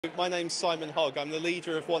My name's Simon Hogg. I'm the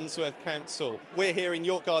leader of Wandsworth Council. We're here in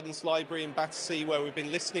York Gardens Library in Battersea, where we've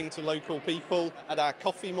been listening to local people at our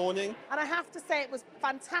coffee morning. And I have to say it was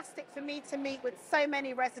fantastic for me to meet with so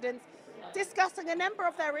many residents discussing a number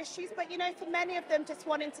of their issues, but for many of them just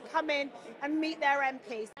wanting to come in and meet their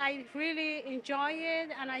MPs. I really enjoy it,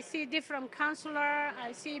 and I see different councillors,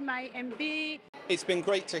 I see my MP. It's been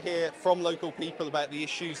great to hear from local people about the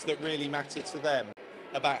issues that really matter to them,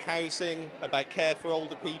 about housing, about care for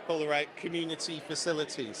older people, about community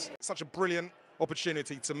facilities. Such a brilliant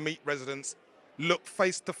opportunity to meet residents, look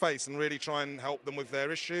face to face and really try and help them with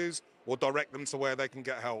their issues or direct them to where they can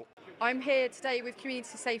get help. I'm here today with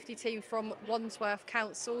community safety team from Wandsworth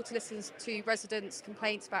Council to listen to residents'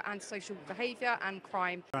 complaints about antisocial behaviour and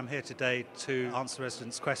crime. I'm here today to answer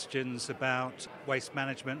residents' questions about waste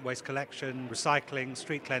management, waste collection, recycling,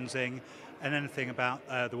 street cleansing, and anything about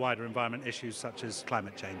the wider environment issues such as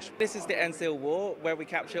climate change. This is the End Seal War, where we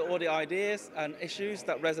capture all the ideas and issues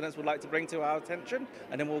that residents would like to bring to our attention,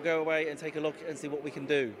 and then we'll go away and take a look and see what we can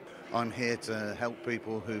do. I'm here to help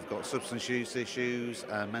people who've got substance use issues,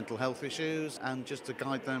 mental health issues, and just to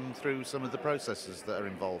guide them through some of the processes that are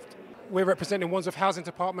involved. We're representing Wandsworth Housing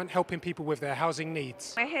Department, helping people with their housing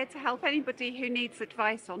needs. We're here to help anybody who needs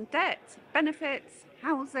advice on debt, benefits,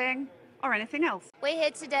 housing, or anything else. We're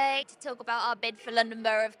here today to talk about our bid for London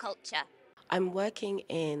Borough of Culture. I'm working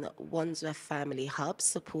in Wandsworth Family Hub,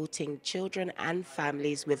 supporting children and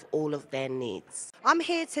families with all of their needs. I'm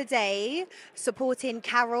here today supporting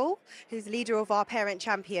Carol, who's leader of our parent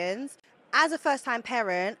champions. As a first-time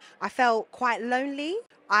parent, I felt quite lonely.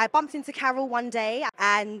 I bumped into Carol one day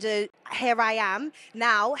and here I am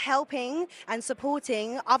now helping and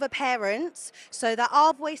supporting other parents so that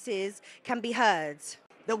our voices can be heard.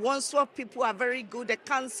 The Wandsworth people are very good, the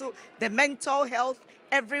council, the mental health,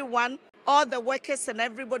 everyone, all the workers and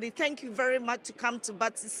everybody. Thank you very much to come to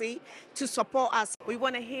Battersea to support us. We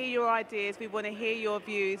want to hear your ideas, we want to hear your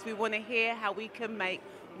views, we want to hear how we can make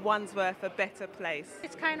Wandsworth a better place.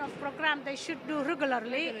 This kind of program they should do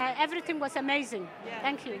regularly. Everything was amazing. Yeah,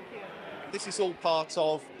 thank you. This is all part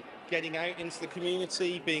of getting out into the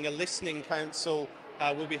community, being a listening council.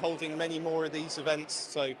 We'll be holding many more of these events,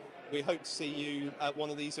 so we hope to see you at one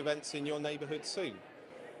of these events in your neighbourhood soon.